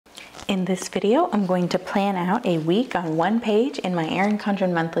In this video, I'm going to plan out a week on one page in my Erin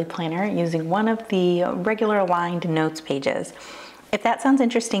Condren Monthly Planner using one of the regular aligned notes pages. If that sounds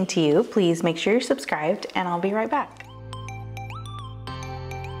interesting to you, please make sure you're subscribed and I'll be right back.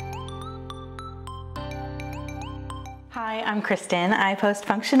 Hi, I'm Kristen. I post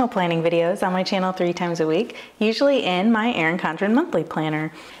functional planning videos on my channel 3 times a week, usually in my Erin Condren Monthly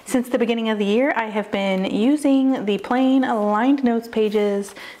Planner. Since the beginning of the year, I have been using the plain aligned notes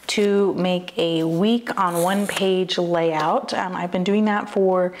pages to make a week on one page layout. I've been doing that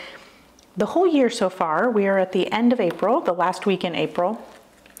for the whole year so far. We are at the end of April, the last week in April.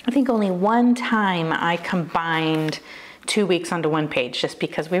 I think only one time I combined 2 weeks onto one page just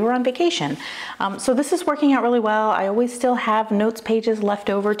because we were on vacation. So this is working out really well. I always still have notes pages left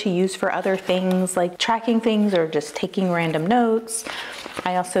over to use for other things like tracking things or just taking random notes.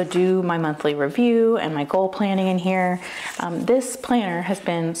 I also do my monthly review and my goal planning in here. This planner has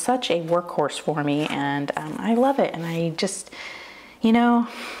been such a workhorse for me and I love it. And I just, you know,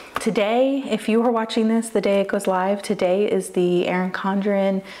 today, if you are watching this the day it goes live, today is the Erin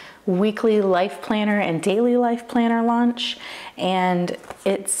Condren weekly life planner and daily life planner launch, and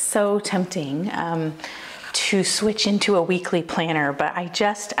it's so tempting to switch into a weekly planner, but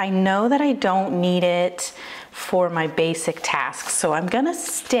I know that I don't need it for my basic tasks, so I'm gonna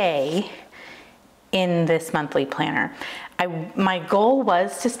stay in this monthly planner. My goal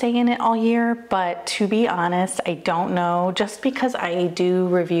was to stay in it all year, but to be honest, I don't know. Just because I do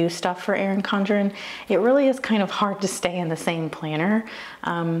review stuff for Erin Condren, it really is kind of hard to stay in the same planner.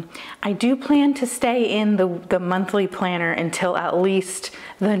 I do plan to stay in the monthly planner until at least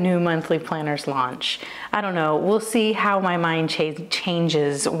the new monthly planners launch. I don't know, we'll see how my mind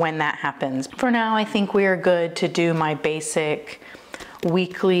changes when that happens. For now, I think we are good to do my basic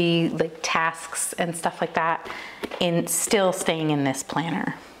weekly like tasks and stuff like that in still staying in this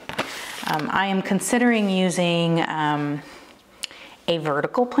planner. I am considering using a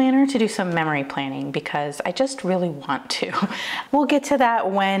vertical planner to do some memory planning because I just really want to. We'll get to that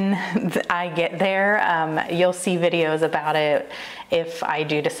when I get there. You'll see videos about it if I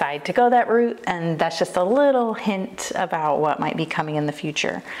do decide to go that route, and that's just a little hint about what might be coming in the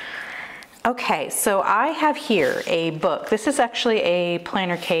future. Okay, so I have here a book. This is actually a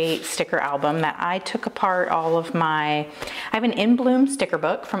Planner Kate sticker album that I took apart all of I have an In Bloom sticker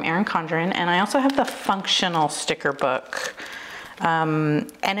book from Erin Condren, and I also have the functional sticker book.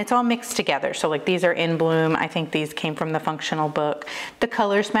 And it's all mixed together. So like these are In Bloom. I think these came from the functional book. The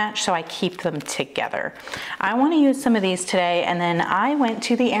colors match, so I keep them together. I want to use some of these today, and then I went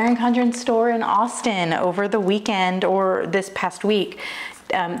to the Erin Condren store in Austin over the weekend or this past week.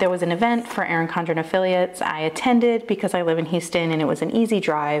 There was an event for Erin Condren affiliates. I attended because I live in Houston and it was an easy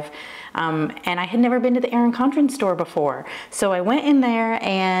drive. And I had never been to the Erin Condren store before. So I went in there,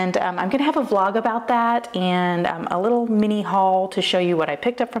 and I'm gonna have a vlog about that and a little mini haul to show you what I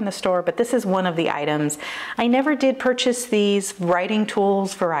picked up from the store, but this is one of the items. I never did purchase these writing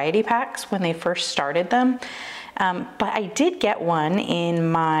tools variety packs when they first started them. But I did get one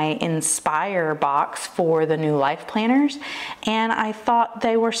in my Inspire box for the new life planners, and I thought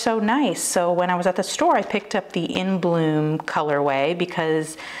they were so nice. So when I was at the store, I picked up the In Bloom colorway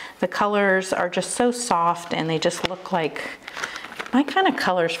because the colors are just so soft and they just look like my kind of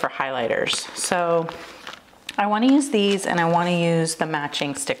colors for highlighters. So I want to use these, and I want to use the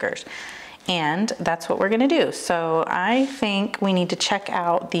matching stickers. And that's what we're gonna do. So I think we need to check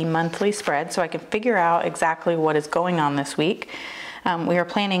out the monthly spread so I can figure out exactly what is going on this week. We are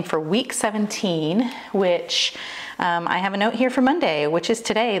planning for week 17, which I have a note here for Monday, which is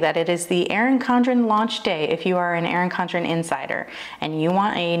today, that it is the Erin Condren launch day. If you are an Erin Condren insider and you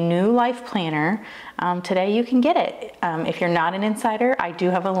want a new life planner, today you can get it. If you're not an insider, I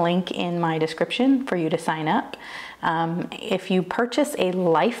do have a link in my description for you to sign up. If you purchase a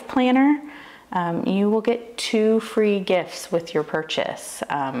life planner, you will get 2 free gifts with your purchase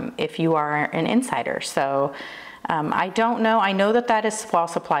if you are an insider. So I don't know. I know that that is while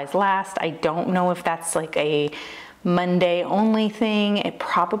supplies last. I don't know if that's like a Monday only thing. It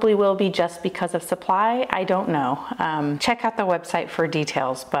probably will be just because of supply. I don't know. Check out the website for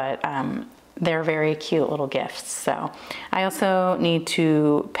details, but they're very cute little gifts. So I also need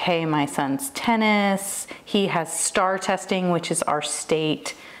to pay my son's tennis. He has STAR testing, which is our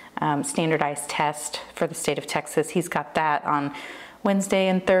state standardized test for the state of Texas. He's got that on Wednesday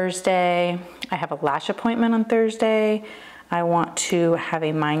and Thursday. I have a lash appointment on Thursday. I want to have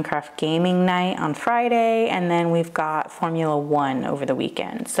a Minecraft gaming night on Friday, and then we've got Formula 1 over the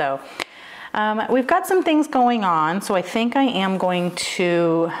weekend. So we've got some things going on, so I think I am going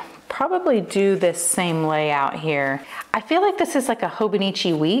to probably do this same layout here. I feel like this is like a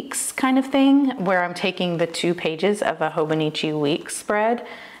Hobonichi Weeks kind of thing, where I'm taking the 2 pages of a Hobonichi Weeks spread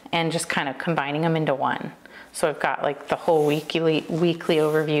and just kind of combining them into one. So I've got like the whole weekly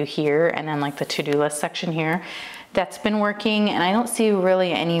overview here, and then like the to-do list section here. That's been working, and I don't see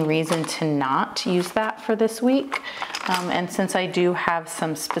really any reason to not use that for this week. And since I do have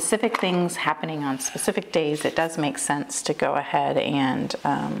some specific things happening on specific days, it does make sense to go ahead and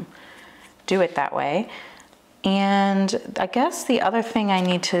do it that way. And I guess the other thing I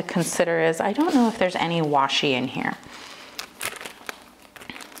need to consider is I don't know if there's any washi in here.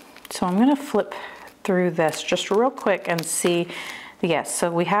 So I'm gonna flip through this just real quick and see. Yes, so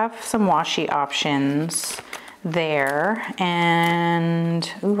we have some washi options there,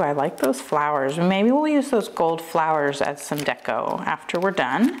 and ooh, I like those flowers. Maybe we'll use those gold flowers as some deco after we're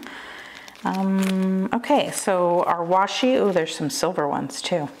done. Okay, so our washi, oh, there's some silver ones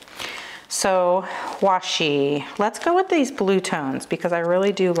too. So washi, let's go with these blue tones because I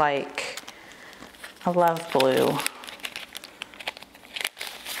really do like, I love blue.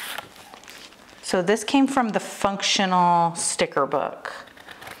 So this came from the functional sticker book.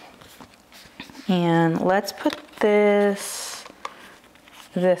 And let's put this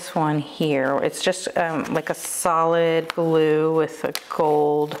one here. It's just like a solid blue with a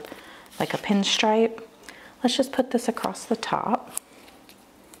gold, like a pinstripe. Let's just put this across the top.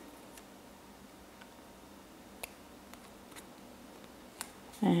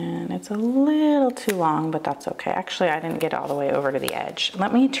 And it's a little too long, but that's okay. Actually, I didn't get all the way over to the edge.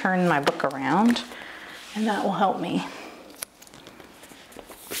 Let me turn my book around, and that will help me.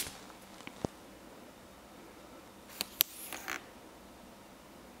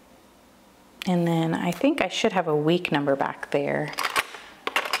 And then I think I should have a week number back there.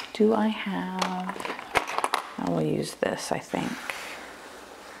 Do I have? I will use this, I think.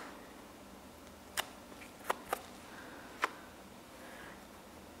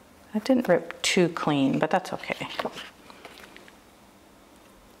 That didn't rip too clean, but that's okay.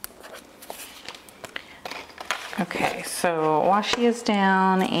 Okay, so washi is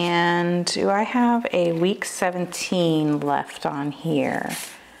down, and do I have a week 17 left on here?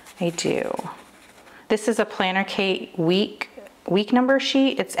 I do. This is a Planner Kate week number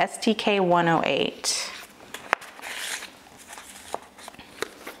sheet. It's STK 108.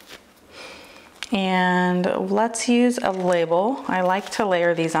 And let's use a label. I like to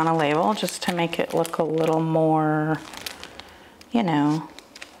layer these on a label just to make it look a little more, you know,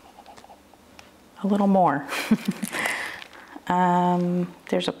 a little more.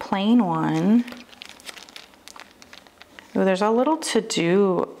 There's a plain one. Ooh, there's a little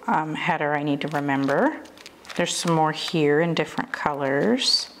to-do header I need to remember. There's some more here in different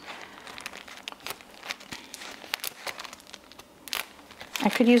colors. I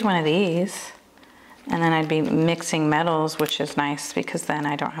could use one of these, and then I'd be mixing metals, which is nice because then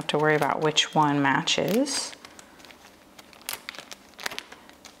I don't have to worry about which one matches.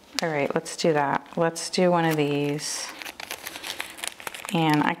 All right, let's do that. Let's do one of these.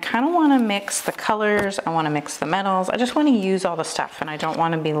 And I kind of want to mix the colors. I want to mix the metals. I just want to use all the stuff, and I don't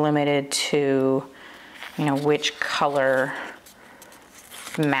want to be limited to, you know, which color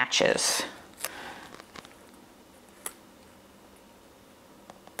matches.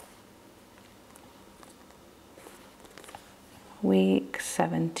 Week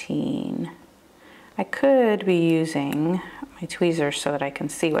 17. I could be using my tweezers so that I can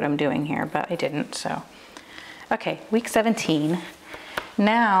see what I'm doing here, but I didn't, so. Okay, week 17.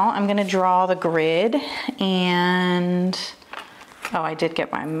 Now I'm gonna draw the grid, and oh, I did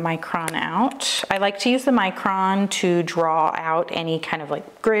get my micron out. I like to use the micron to draw out any kind of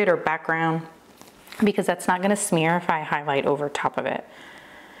like grid or background because that's not gonna smear if I highlight over top of it.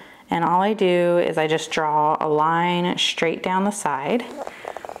 And all I do is I just draw a line straight down the side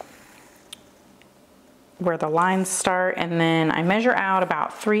where the lines start, and then I measure out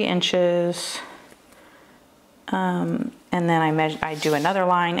about 3 inches. And then I do another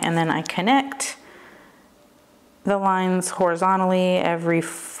line, and then I connect the lines horizontally every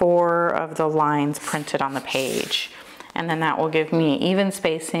 4 of the lines printed on the page. And then that will give me even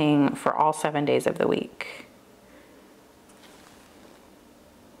spacing for all 7 days of the week.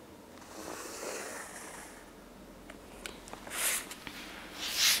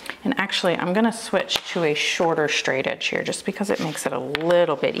 And actually, I'm gonna switch to a shorter straight edge here just because it makes it a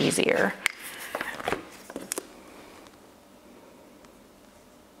little bit easier.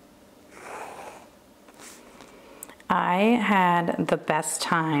 I had the best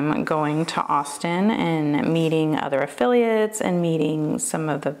time going to Austin and meeting other affiliates and meeting some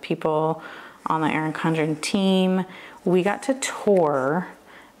of the people on the Erin Condren team. We got to tour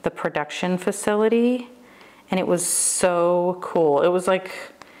the production facility, and it was so cool. It was like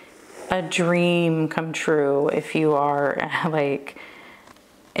a dream come true if you are like,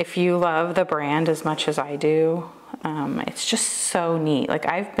 if you love the brand as much as I do. It's just so neat. Like,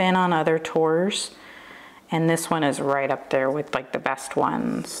 I've been on other tours, and this one is right up there with like the best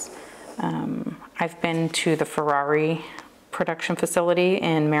ones. I've been to the Ferrari production facility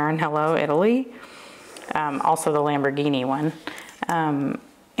in Maranello, Italy. Also the Lamborghini one.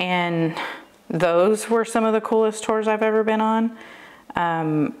 And those were some of the coolest tours I've ever been on.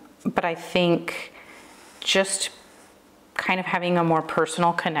 But I think just kind of having a more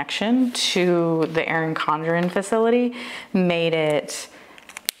personal connection to the Erin Condren facility made it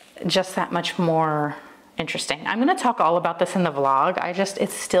just that much more interesting. I'm gonna talk all about this in the vlog.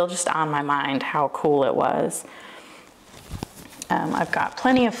 It's still just on my mind how cool it was. I've got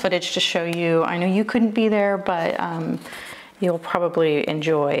plenty of footage to show you. I know you couldn't be there, but you'll probably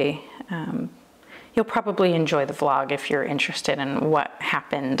enjoy the vlog if you're interested in what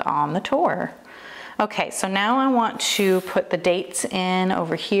happened on the tour. Okay, so now I want to put the dates in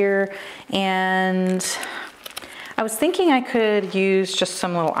over here, and I was thinking I could use just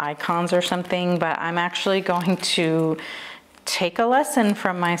some little icons or something, but I'm actually going to take a lesson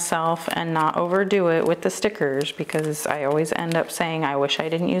from myself and not overdo it with the stickers, because I always end up saying I wish I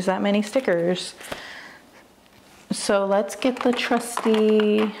didn't use that many stickers. So let's get the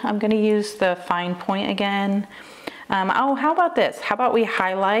trusty, I'm gonna use the fine point again. Oh, how about this? How about we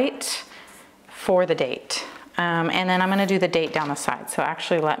highlight for the date? And then I'm gonna do the date down the side. So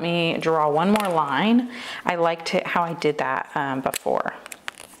actually let me draw one more line. I liked it how I did that before.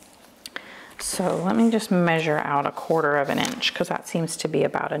 So let me just measure out 1/4 inch, because that seems to be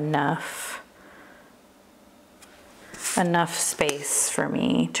about enough space for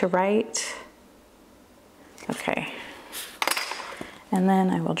me to write. Okay. And then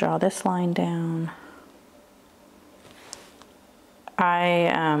I will draw this line down.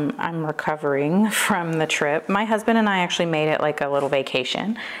 I'm recovering from the trip. My husband and I actually made it like a little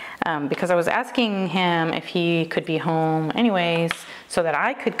vacation because I was asking him if he could be home anyways so that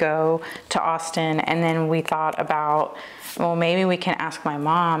I could go to Austin, and then we thought about, well, maybe we can ask my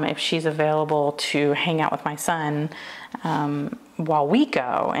mom if she's available to hang out with my son while we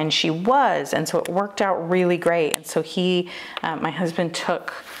go, and she was, and so it worked out really great. And so my husband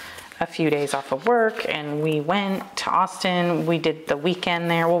took a few days off of work and we went to Austin. We did the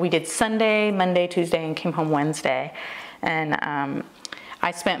weekend there. Well, we did Sunday, Monday, Tuesday, and came home Wednesday. And I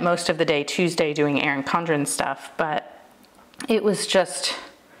spent most of the day Tuesday doing Erin Condren stuff, but it was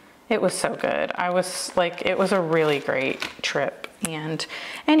so good. I was like, it was a really great trip. And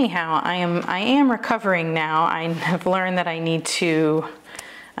anyhow, I am recovering now. I have learned that I need to,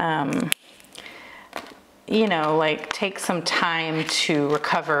 you know, like take some time to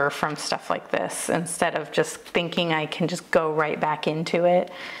recover from stuff like this instead of just thinking I can just go right back into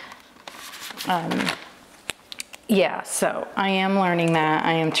it. Yeah, so I am learning that.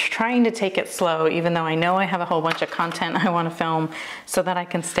 I am trying to take it slow, even though I know I have a whole bunch of content I want to film so that I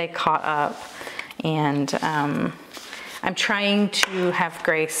can stay caught up. And I'm trying to have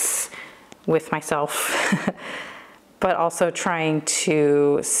grace with myself, but also trying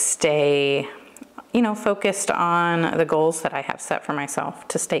to stay, you know, focused on the goals that I have set for myself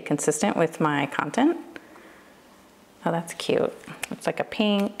to stay consistent with my content. Oh, that's cute. It's like a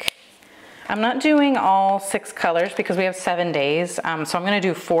pink. I'm not doing all 6 colors because we have 7 days. So I'm gonna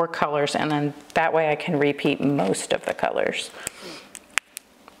do 4 colors, and then that way I can repeat most of the colors.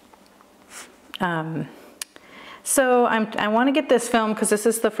 So I wanna get this filmed because this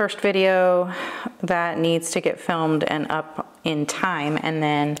is the first video that needs to get filmed and up in time. And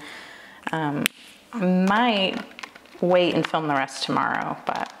then I might wait and film the rest tomorrow,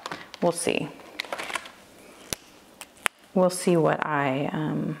 but we'll see. We'll see what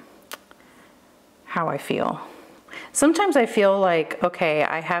how I feel. Sometimes I feel like, okay,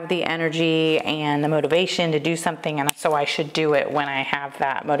 I have the energy and the motivation to do something, and so I should do it when I have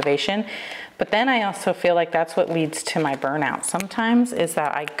that motivation. But then I also feel like that's what leads to my burnout sometimes, is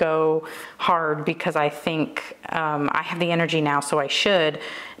that I go hard because I think I have the energy now, so I should,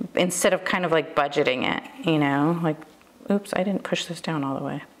 instead of kind of like budgeting it, you know, like, oops, I didn't push this down all the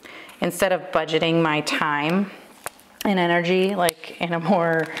way. Instead of budgeting my time and energy, like in a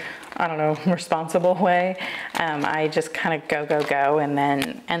more, I don't know, responsible way, I just kind of go, and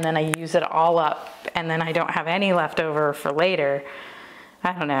then I use it all up, and then I don't have any left over for later.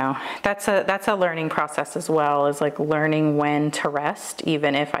 I don't know. That's a learning process as well, is like learning when to rest,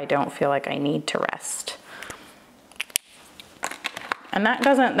 even if I don't feel like I need to rest. And that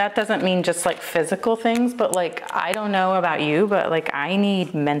doesn't mean just like physical things, but like, I don't know about you, but like I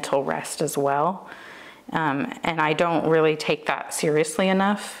need mental rest as well. And I don't really take that seriously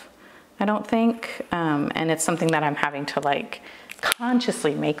enough, I don't think. And it's something that I'm having to like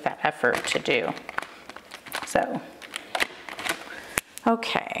consciously make that effort to do. So,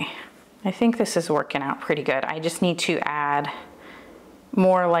 okay. I think this is working out pretty good. I just need to add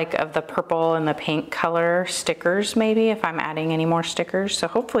more like of the purple and the pink color stickers maybe, if I'm adding any more stickers. So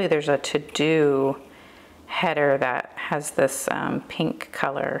hopefully there's a to-do header that has this pink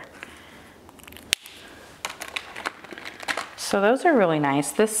color. So those are really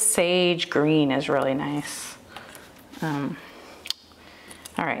nice. This sage green is really nice. All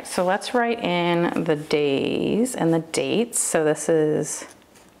right, so let's write in the days and the dates. So this is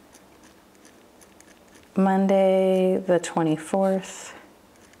Monday the 24th,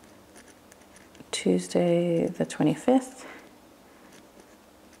 Tuesday the 25th,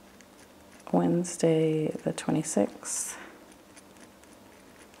 Wednesday the 26th,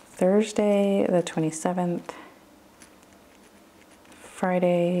 Thursday the 27th,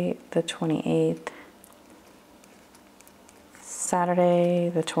 Friday the 28th, Saturday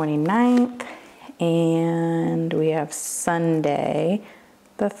the 29th, and we have Sunday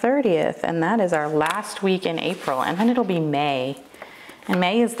the 30th, and that is our last week in April, and then it'll be May. And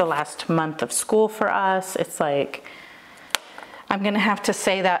May is the last month of school for us. It's like, I'm gonna have to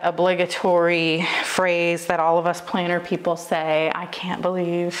say that obligatory phrase that all of us planner people say, I can't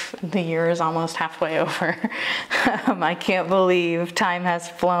believe the year is almost halfway over. I can't believe time has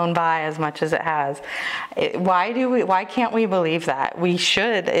flown by as much as it has. Why can't we believe that? We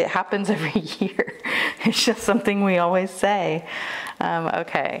should, it happens every year. It's just something we always say.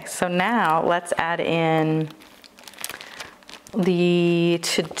 Okay, so now let's add in the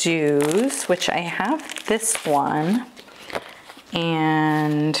to-dos, which I have this one,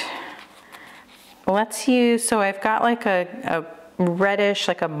 and let's use, so I've got like a reddish,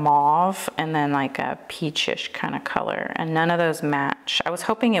 like a mauve, and then like a peachish kind of color, and none of those match. I was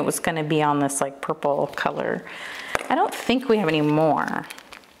hoping it was going to be on this like purple color. I don't think we have any more.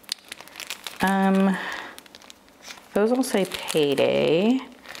 Those will say payday.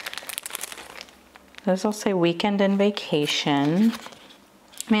 Those will say weekend and vacation.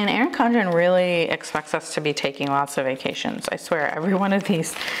 Man, Erin Condren really expects us to be taking lots of vacations. I swear, every one of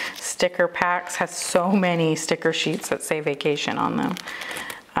these sticker packs has so many sticker sheets that say vacation on them.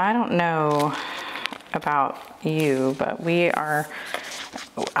 I don't know about you, but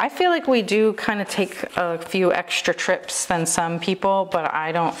I feel like we do kind of take a few extra trips than some people, but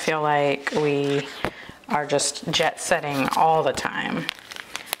I don't feel like we are just jet setting all the time.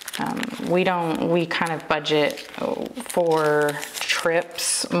 We kind of budget for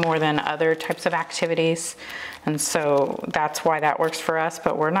trips more than other types of activities. And so that's why that works for us,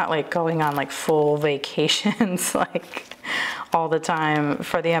 but we're not like going on like full vacations like all the time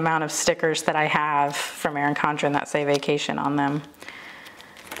for the amount of stickers that I have from Erin Condren that say vacation on them.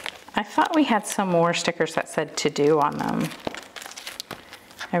 I thought we had some more stickers that said to do on them.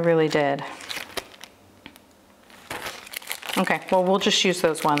 I really did. Okay, well, we'll just use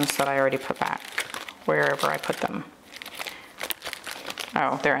those ones that I already put back wherever I put them.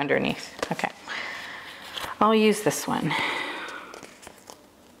 Oh, they're underneath. Okay. I'll use this one.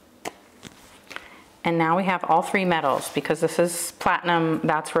 And now we have all three metals because this is platinum,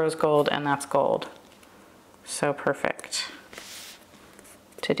 that's rose gold, and that's gold. So perfect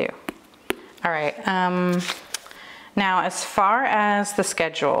to do. All right. Now, as far as the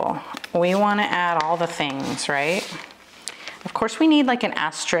schedule, we want to add all the things, right? Of course, we need like an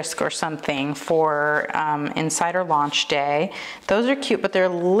asterisk or something for Insider Launch Day. Those are cute, but they're a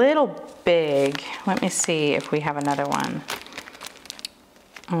little big. Let me see if we have another one.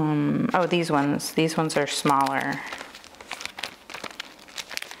 Oh, these ones are smaller.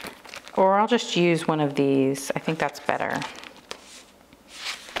 Or I'll just use one of these. I think that's better.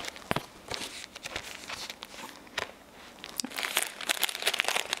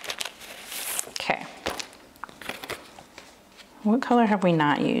 Okay. What color have we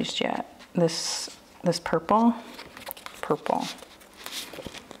not used yet? This purple? Purple.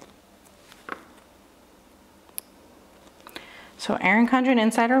 So Erin Condren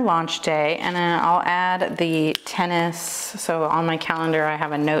Insider Launch Day, and then I'll add the tennis. So on my calendar, I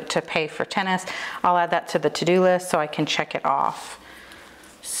have a note to pay for tennis. I'll add that to the to-do list so I can check it off.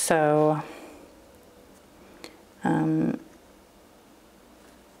 So,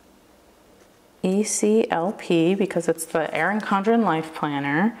 ECLP, because it's the Erin Condren Life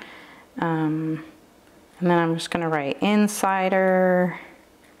Planner. And then I'm just gonna write Insider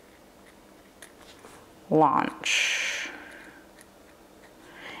Launch.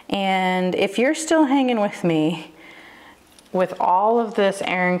 And if you're still hanging with me with all of this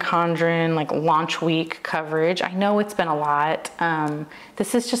Erin Condren like launch week coverage, I know it's been a lot.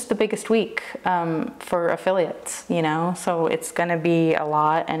 This is just the biggest week for affiliates, you know, so it's gonna be a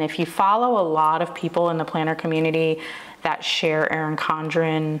lot. And if you follow a lot of people in the planner community that share Erin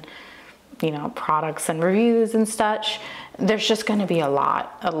Condren, you know, products and reviews and such, there's just going to be a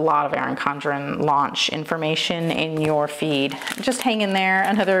lot of Erin Condren launch information in your feed. Just hang in there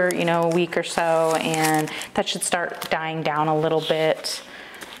another, you know, week or so, and that should start dying down a little bit,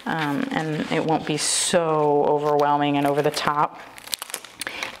 and it won't be so overwhelming and over the top.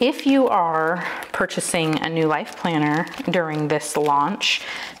 If you are purchasing a new life planner during this launch,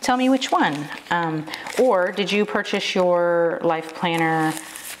 tell me which one. Or did you purchase your life planner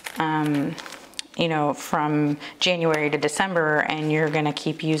you know, from January to December, and you're going to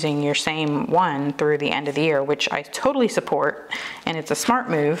keep using your same one through the end of the year, which I totally support, and it's a smart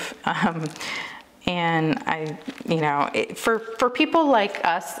move. And I, you know, for people like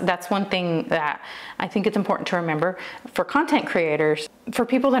us, that's one thing that I think it's important to remember. For content creators, for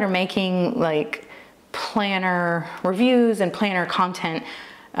people that are making like planner reviews and planner content,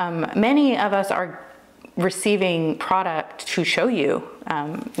 many of us are receiving product to show you,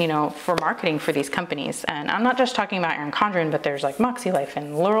 you know, for marketing for these companies. And I'm not just talking about Erin Condren, but there's like Moxie Life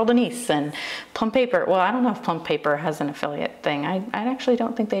and Laurel Denise and Plum Paper. Well, I don't know if Plum Paper has an affiliate thing. I actually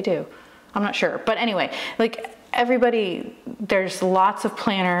don't think they do. I'm not sure. But anyway, like everybody, there's lots of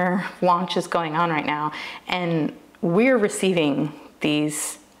planner launches going on right now, and we're receiving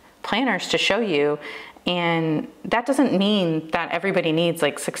these planners to show you. And that doesn't mean that everybody needs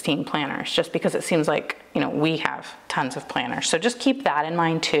like 16 planners just because it seems like, you know, we have tons of planners. So just keep that in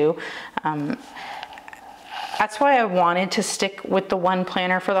mind too. That's why I wanted to stick with the one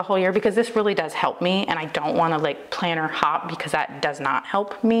planner for the whole year, because this really does help me, and I don't want to like planner hop because that does not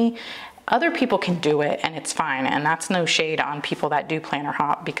help me. Other people can do it and it's fine. And that's no shade on people that do planner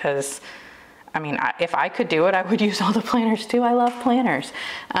hop, because I mean, if I could do it, I would use all the planners too. I love planners.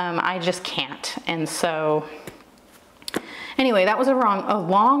 I just can't. And so anyway, that was a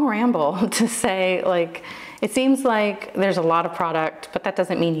long ramble to say, like, it seems like there's a lot of product, but that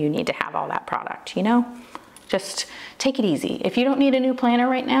doesn't mean you need to have all that product, you know? Just take it easy. If you don't need a new planner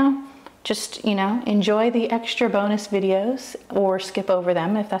right now, just, you know, enjoy the extra bonus videos or skip over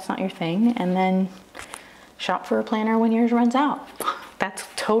them if that's not your thing, and then shop for a planner when yours runs out. That's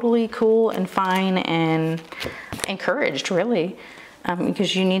totally cool and fine and encouraged, really,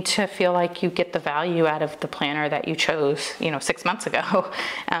 because you need to feel like you get the value out of the planner that you chose, you know, 6 months ago.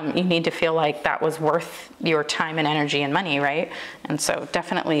 You need to feel like that was worth your time and energy and money, right? And so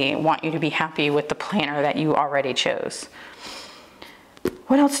definitely want you to be happy with the planner that you already chose.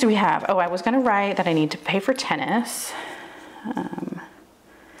 What else do we have? Oh, I was going to write that I need to pay for tennis.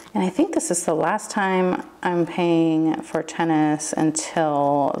 And I think this is the last time I'm paying for tennis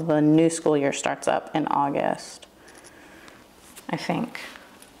until the new school year starts up in August, I think.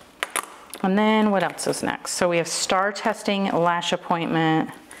 And then what else is next? So we have star testing, lash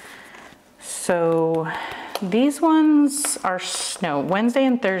appointment. So these ones are, no, Wednesday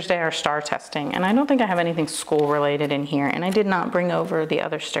and Thursday are star testing. And I don't think I have anything school related in here. And I did not bring over the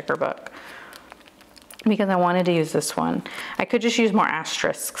other sticker book, because I wanted to use this one. I could just use more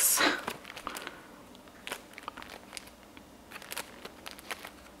asterisks.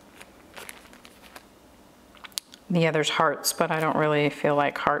 The other's hearts, but I don't really feel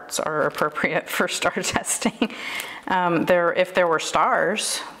like hearts are appropriate for star testing. If there were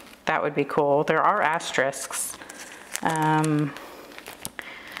stars, that would be cool. There are asterisks. I'm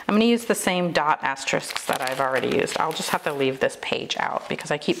going to use the same dot asterisks that I've already used. I'll just have to leave this page out because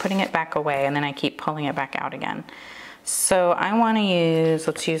I keep putting it back away and then I keep pulling it back out again. So I want to use,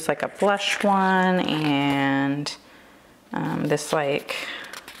 let's use like a blush one and this like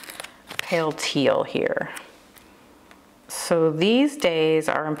pale teal here. So these days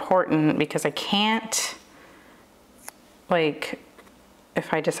are important because I can't, like,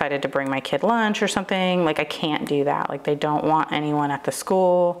 if I decided to bring my kid lunch or something, like I can't do that. Like they don't want anyone at the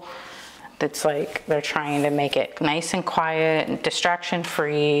school. That's like, they're trying to make it nice and quiet and distraction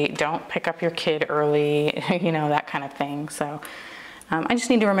free. Don't pick up your kid early, you know, that kind of thing. So I just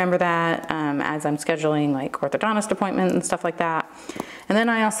need to remember that as I'm scheduling like orthodontist appointments and stuff like that. And then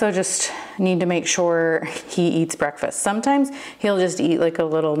I also just need to make sure he eats breakfast. Sometimes he'll just eat like a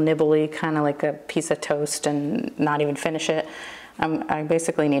little nibbly, kind of like a piece of toast and not even finish it. I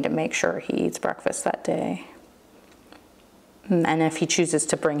basically need to make sure he eats breakfast that day. And if he chooses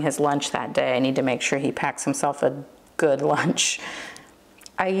to bring his lunch that day, I need to make sure he packs himself a good lunch.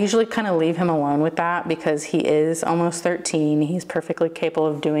 I usually kind of leave him alone with that because he is almost 13. He's perfectly capable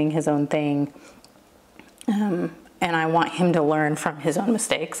of doing his own thing. And I want him to learn from his own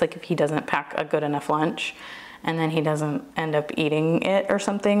mistakes. Like if he doesn't pack a good enough lunch and then he doesn't end up eating it or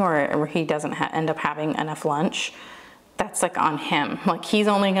something, or he doesn't end up having enough lunch, that's like on him. Like he's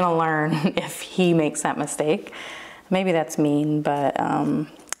only gonna learn if he makes that mistake. Maybe that's mean, but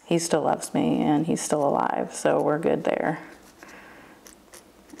he still loves me and he's still alive, so we're good there.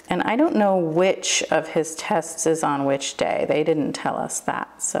 And I don't know which of his tests is on which day. They didn't tell us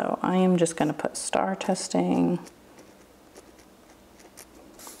that, so I am just gonna put STAR testing.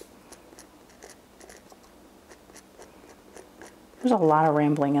 There's a lot of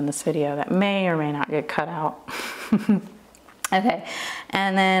rambling in this video that may or may not get cut out. Okay,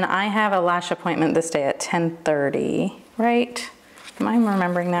 and then I have a lash appointment this day at 10:30, right? Am I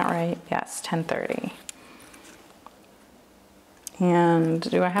remembering that right? Yes, 10:30. And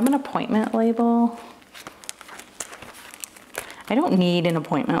do I have an appointment label? I don't need an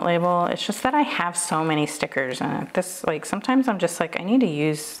appointment label. It's just that I have so many stickers and this, like, sometimes I'm just like, I need to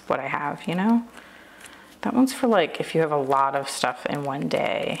use what I have, you know? That one's for like if you have a lot of stuff in one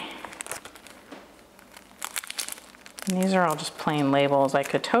day. And these are all just plain labels I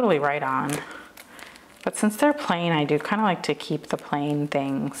could totally write on. But since they're plain, I do kind of like to keep the plain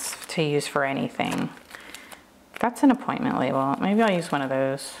things to use for anything. That's an appointment label. Maybe I'll use one of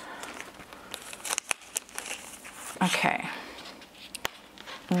those. Okay.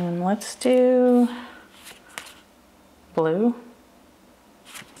 And let's do blue.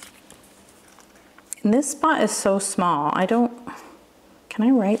 And this spot is so small. Can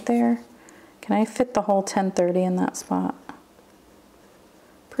I write there? Can I fit the whole 10:30 in that spot?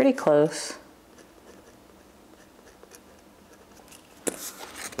 Pretty close.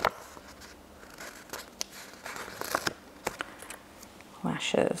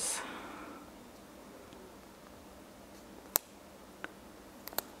 Lashes.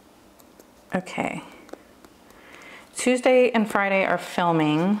 Okay. Tuesday and Friday are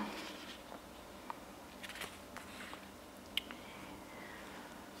filming.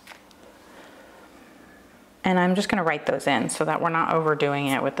 And I'm just gonna write those in so that we're not overdoing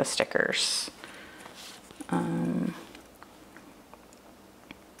it with the stickers.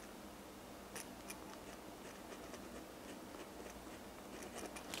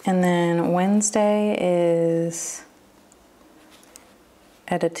 And then Wednesday is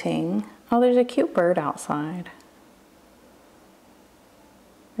editing. Oh, there's a cute bird outside.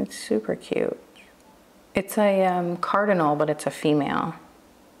 It's super cute. It's a cardinal, but it's a female.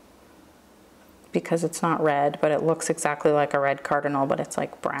 Because it's not red, but it looks exactly like a red cardinal, but it's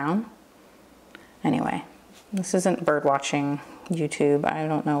like brown. Anyway, this isn't bird watching YouTube. I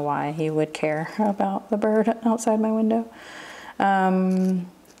don't know why he would care about the bird outside my window.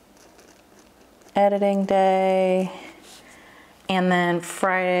 Editing day. And then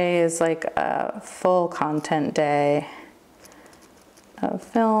Friday is like a full content day of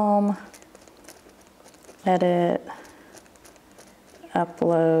film, edit,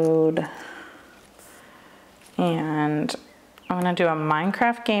 upload. And I'm gonna do a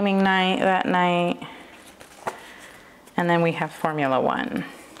Minecraft gaming night that night. And then we have Formula 1.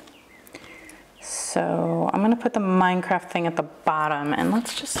 So I'm gonna put the Minecraft thing at the bottom and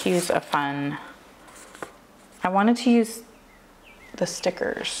let's just use a fun, I wanted to use the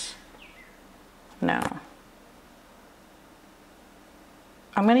stickers. No.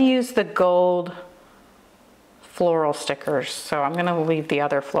 I'm gonna use the gold floral stickers, so I'm gonna leave the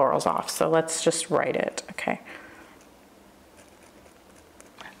other florals off. So let's just write it, okay.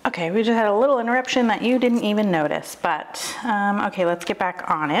 Okay, we just had a little interruption that you didn't even notice, but okay, let's get back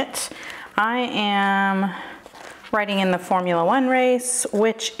on it. I am writing in the Formula 1 race,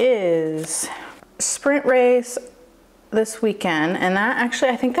 which is sprint race this weekend, and that actually,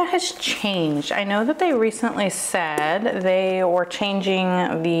 I think that has changed. I know that they recently said they were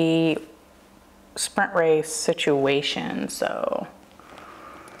changing the sprint race situation, so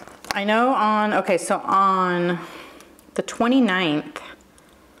I know on, okay, so on the 29th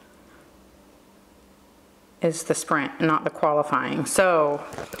is the sprint, not the qualifying. So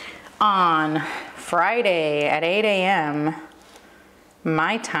on Friday at 8 a.m.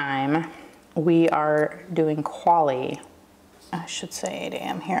 my time, we are doing quali. I should say 8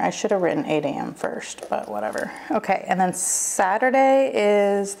 a.m. here. I should have written 8 a.m. first, but whatever. Okay, and then Saturday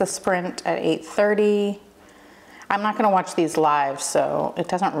is the sprint at 8:30. I'm not gonna watch these live, so it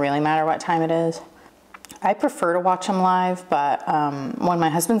doesn't really matter what time it is. I prefer to watch them live, but when my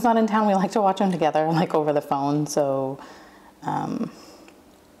husband's not in town, we like to watch them together, like over the phone, so I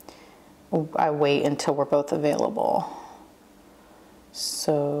wait until we're both available.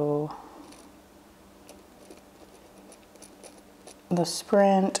 So the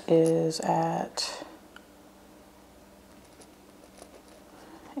Sprint is at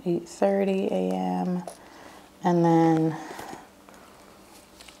 8:30 a.m. and then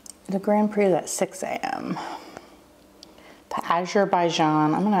the Grand Prix is at 6 a.m. The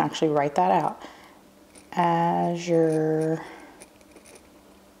Azerbaijan, I'm gonna actually write that out. Azerbaijan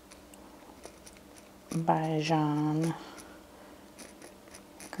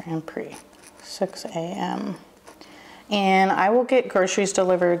Grand Prix, 6 a.m. And I will get groceries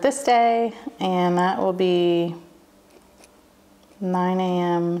delivered this day, and that will be 9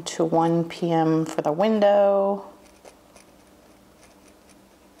 a.m. to 1 p.m. for the window.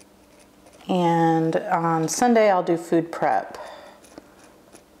 And on Sunday, I'll do food prep.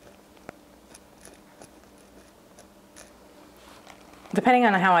 Depending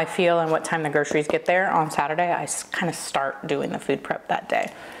on how I feel and what time the groceries get there on Saturday, I kind of start doing the food prep that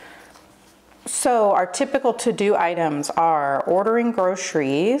day. So our typical to-do items are ordering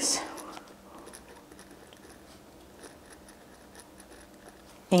groceries,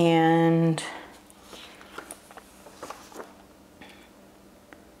 and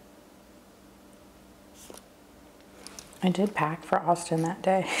I did pack for Austin that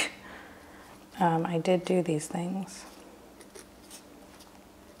day. I did do these things.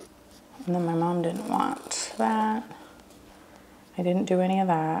 And then my mom didn't want that. I didn't do any of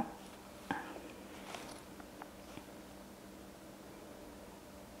that.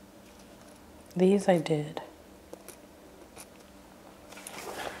 These I did.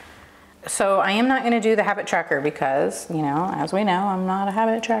 So I am not going to do the habit tracker because, you know, as we know, I'm not a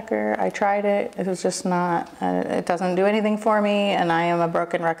habit tracker. I tried it. It was just not, it doesn't do anything for me, and I am a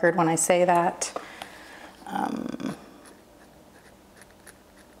broken record when I say that.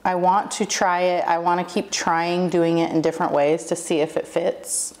 I want to try it. I want to keep trying doing it in different ways to see if it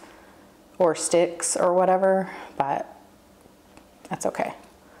fits or sticks or whatever, but that's okay.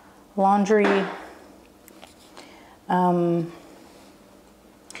 Laundry.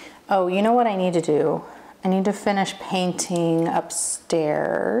 Oh, you know what I need to do? I need to finish painting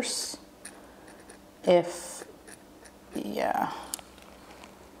upstairs. Yeah.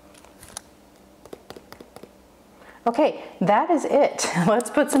 Okay, that is it.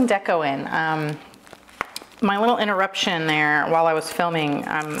 Let's put some deco in. My little interruption there while I was filming,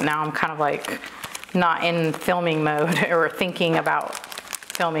 now I'm kind of like not in filming mode or thinking about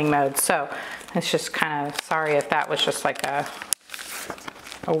filming mode. So it's just kind of, sorry if that was just like a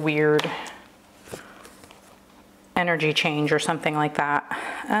weird energy change or something like that.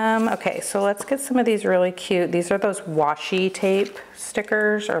 Okay, so let's get some of these really cute. These are those washi tape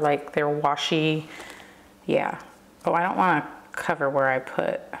stickers, or like they're washi, yeah. Oh, I don't want to cover where I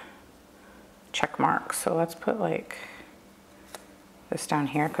put check marks. So let's put like this down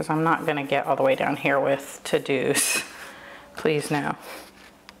here, because I'm not going to get all the way down here with to-dos. Please no.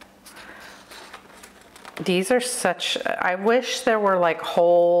 These are such, I wish there were like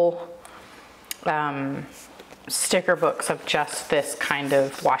whole sticker books of just this kind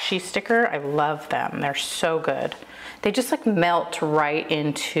of washi sticker. I love them. They're so good. They just like melt right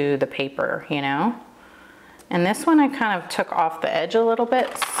into the paper, you know? And this one I kind of took off the edge a little bit,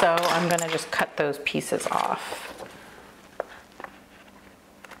 so I'm gonna just cut those pieces off.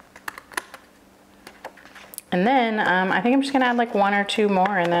 And then I think I'm just gonna add like 1 or 2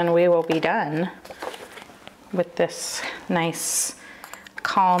 more, and then we will be done with this nice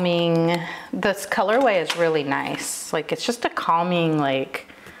calming. This colorway is really nice. Like, it's just a calming, like,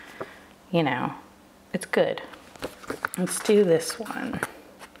 you know, it's good. Let's do this one.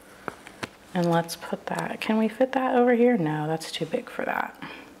 And let's put that, can we fit that over here? No, that's too big for that.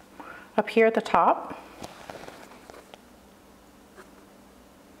 Up here at the top.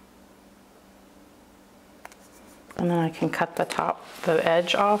 And then I can cut the top, the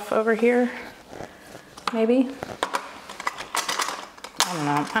edge off over here, maybe.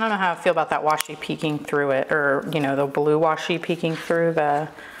 I don't know how I feel about that washi peeking through it, or, you know, the blue washi peeking through the,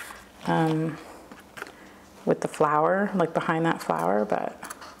 with the flower, like behind that flower, but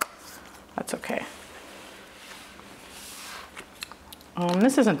that's okay.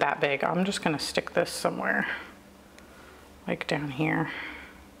 This isn't that big. I'm just gonna stick this somewhere, like down here.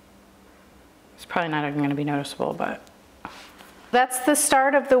 It's probably not even gonna be noticeable, but that's the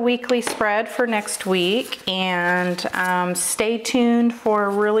start of the weekly spread for next week. And stay tuned for a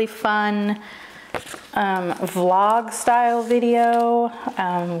really fun vlog style video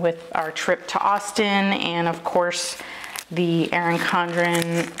with our trip to Austin, and of course the Erin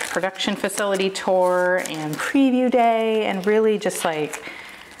Condren production facility tour and preview day, and really just like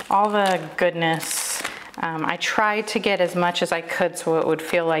all the goodness. I tried to get as much as I could so it would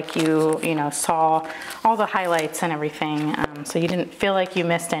feel like you saw all the highlights and everything, so you didn't feel like you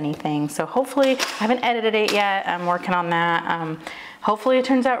missed anything. So hopefully, I haven't edited it yet, I'm working on that. Hopefully it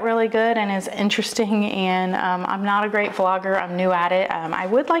turns out really good and is interesting, and I'm not a great vlogger, I'm new at it.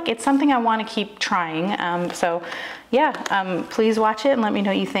 It's something I want to keep trying, so yeah, please watch it and let me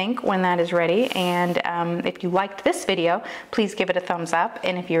know what you think when that is ready. And if you liked this video, please give it a thumbs up,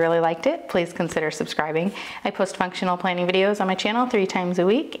 and if you really liked it, please consider subscribing. I post functional planning videos on my channel 3 times a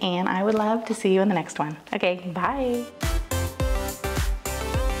week, and I would love to see you in the next one. Okay, bye.